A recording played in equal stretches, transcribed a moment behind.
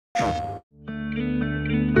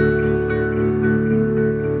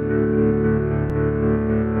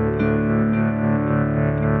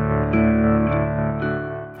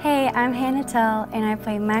and I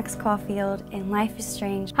play Max Caulfield in Life is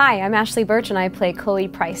Strange. Hi, I'm Ashley Birch and I play Chloe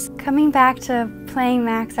Price. Coming back to playing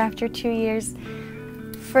Max after 2 years,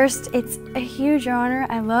 first, it's a huge honor.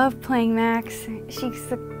 I love playing Max. She's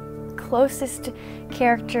the closest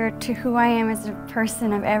character to who I am as a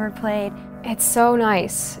person I've ever played. It's so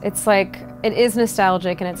nice. It's like, it is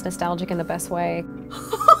nostalgic, and it's nostalgic in the best way.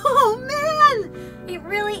 Oh man! It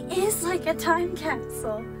really is like a time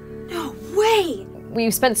capsule. No way! We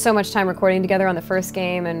spent so much time recording together on the first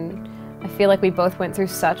game, and I feel like we both went through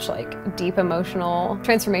such deep emotional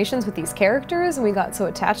transformations with these characters, and we got so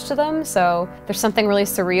attached to them. So there's something really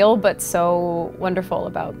surreal but so wonderful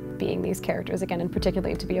about being these characters again, and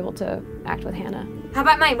particularly to be able to act with Hannah. How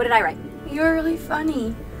about mine? What did I write? You were really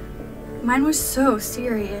funny. Mine was so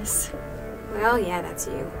serious. Well, yeah, that's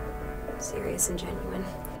you. Serious and genuine.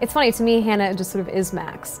 It's funny, to me, Hannah just sort of is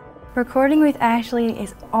Max. Recording with Ashley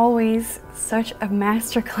is always such a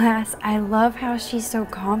masterclass. I love how she's so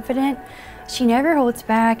confident. She never holds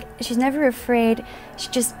back. She's never afraid. She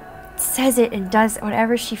just says it and does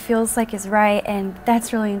whatever she feels like is right, and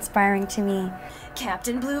that's really inspiring to me.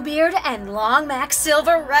 Captain Bluebeard and Long Max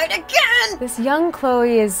Silver right again! This young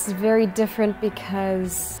Chloe is very different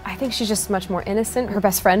because I think she's just much more innocent. Her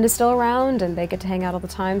best friend is still around and they get to hang out all the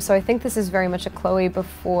time. So I think this is very much a Chloe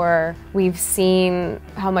before we've seen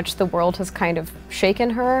how much the world has kind of shaken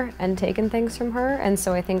her and taken things from her. And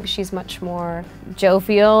so I think she's much more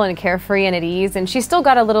jovial and carefree and at ease. And she's still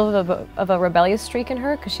got a little of a rebellious streak in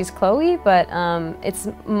her because she's Chloe, but it's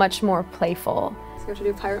much more playful. So you have to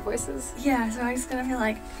do pirate voices? Yeah, so I'm just gonna be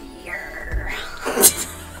like, "Yarr."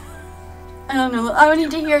 I don't know. I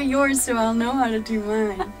need to hear yours so I'll know how to do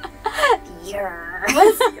mine. Yarr.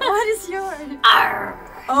 What is yours? Arr.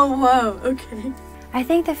 Oh, whoa, okay. I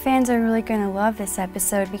think the fans are really gonna love this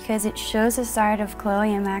episode because it shows a side of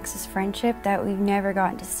Chloe and Max's friendship that we've never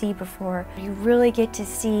gotten to see before. You really get to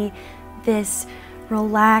see this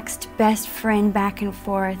relaxed best friend back and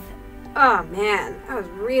forth. Oh man, that was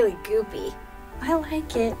really goopy. I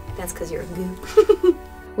like it. That's because you're a goop.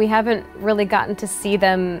 We haven't really gotten to see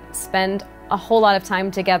them spend a whole lot of time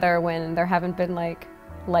together when there haven't been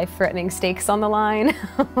life-threatening stakes on the line.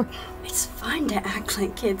 It's fun to act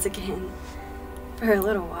like kids again. For a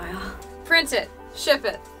little while. Print it. Ship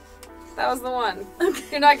it. That was the one. Okay.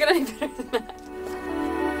 You're not gonna any better than that.